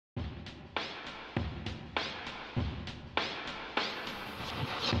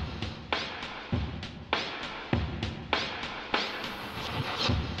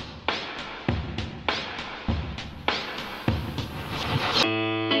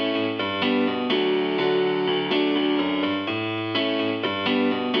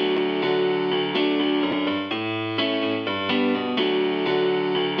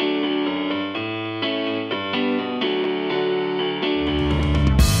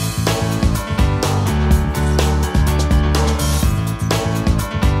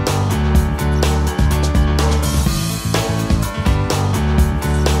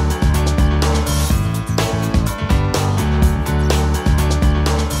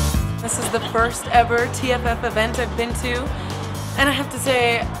This is the first ever TFF event I've been to, and I have to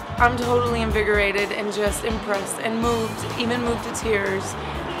say, I'm totally invigorated and just impressed and moved, even moved to tears.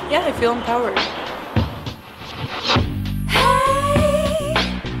 Yeah, I feel empowered. Hey,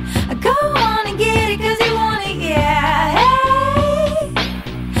 go on and get it 'cause you want it, yeah. Hey,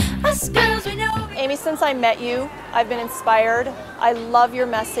 us girls, we know. Amy, since I met you, I've been inspired. I love your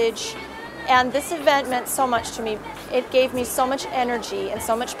message. And this event meant so much to me. It gave me so much energy and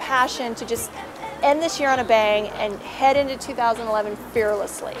so much passion to just end this year on a bang and head into 2011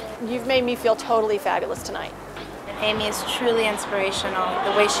 fearlessly. You've made me feel totally fabulous tonight. Amy is truly inspirational.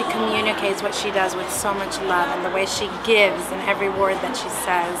 The way she communicates what she does with so much love, and the way she gives in every word that she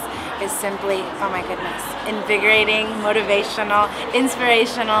says is simply, oh my goodness, invigorating, motivational,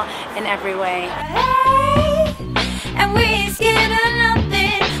 inspirational in every way. Hey, and we ain't scared of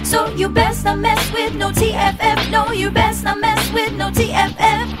nothing, so you best not mess with no TFF. No, you best not mess with no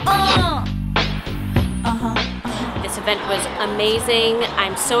TFF. This event was amazing.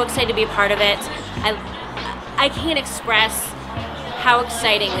 I'm so excited to be a part of it. I can't express how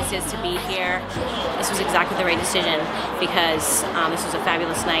exciting this is to be here. This was exactly the right decision because this was a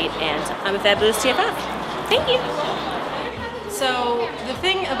fabulous night and I'm a fabulous TFF. Thank you. So the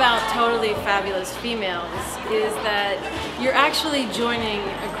thing about Totally Fabulous Females is that you're actually joining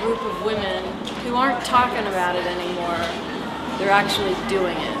a group of women who aren't talking about it anymore. They're actually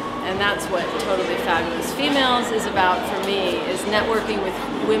doing it. And that's what Totally Fabulous Females is about for me, is networking with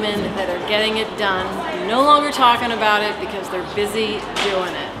women that are getting it done, no longer talking about it because they're busy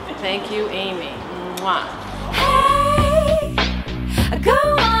doing it. Thank you, Amy. Mwah. Hey, go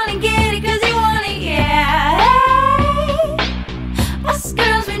on and get it 'cause you want it, yeah. Hey, us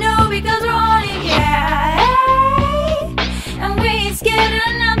girls, we know because we're on it, yeah. Hey, and we ain't scared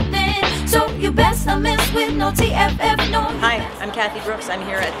of nothing, so you best not mess with no TFF, no. Hi, I'm Kathy Brooks. I'm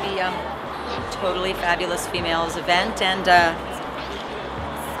here at the Totally Fabulous Females event, and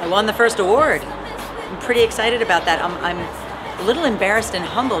I won the first award. I'm pretty excited about that. I'm a little embarrassed and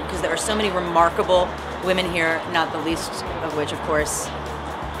humbled because there are so many remarkable women here, not the least of which, of course,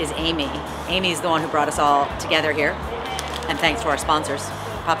 is Amy. Amy's the one who brought us all together here, and thanks to our sponsors,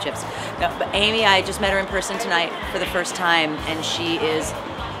 Pop Chips. No, but Amy, I just met her in person tonight for the first time, and she is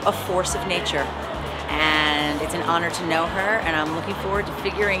a force of nature. And it's an honor to know her, and I'm looking forward to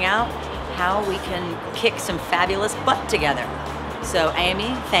figuring out how we can kick some fabulous butt together. So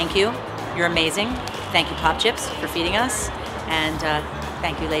Amy, thank you. You're amazing. Thank you, Pop Chips, for feeding us. And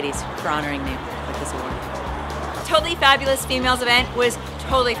thank you, ladies, for honoring me with this award. Totally Fabulous Females event was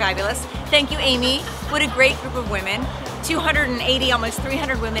totally fabulous. Thank you, Amy. What a great group of women. 280, almost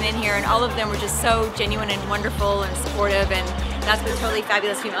 300 women in here, and all of them were just so genuine and wonderful and supportive, and that's what Totally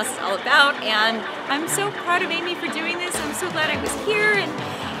Fabulous Females is all about. And I'm so proud of Amy for doing this. I'm so glad I was here, and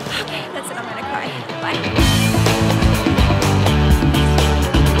okay, that's it, I'm gonna cry. Bye.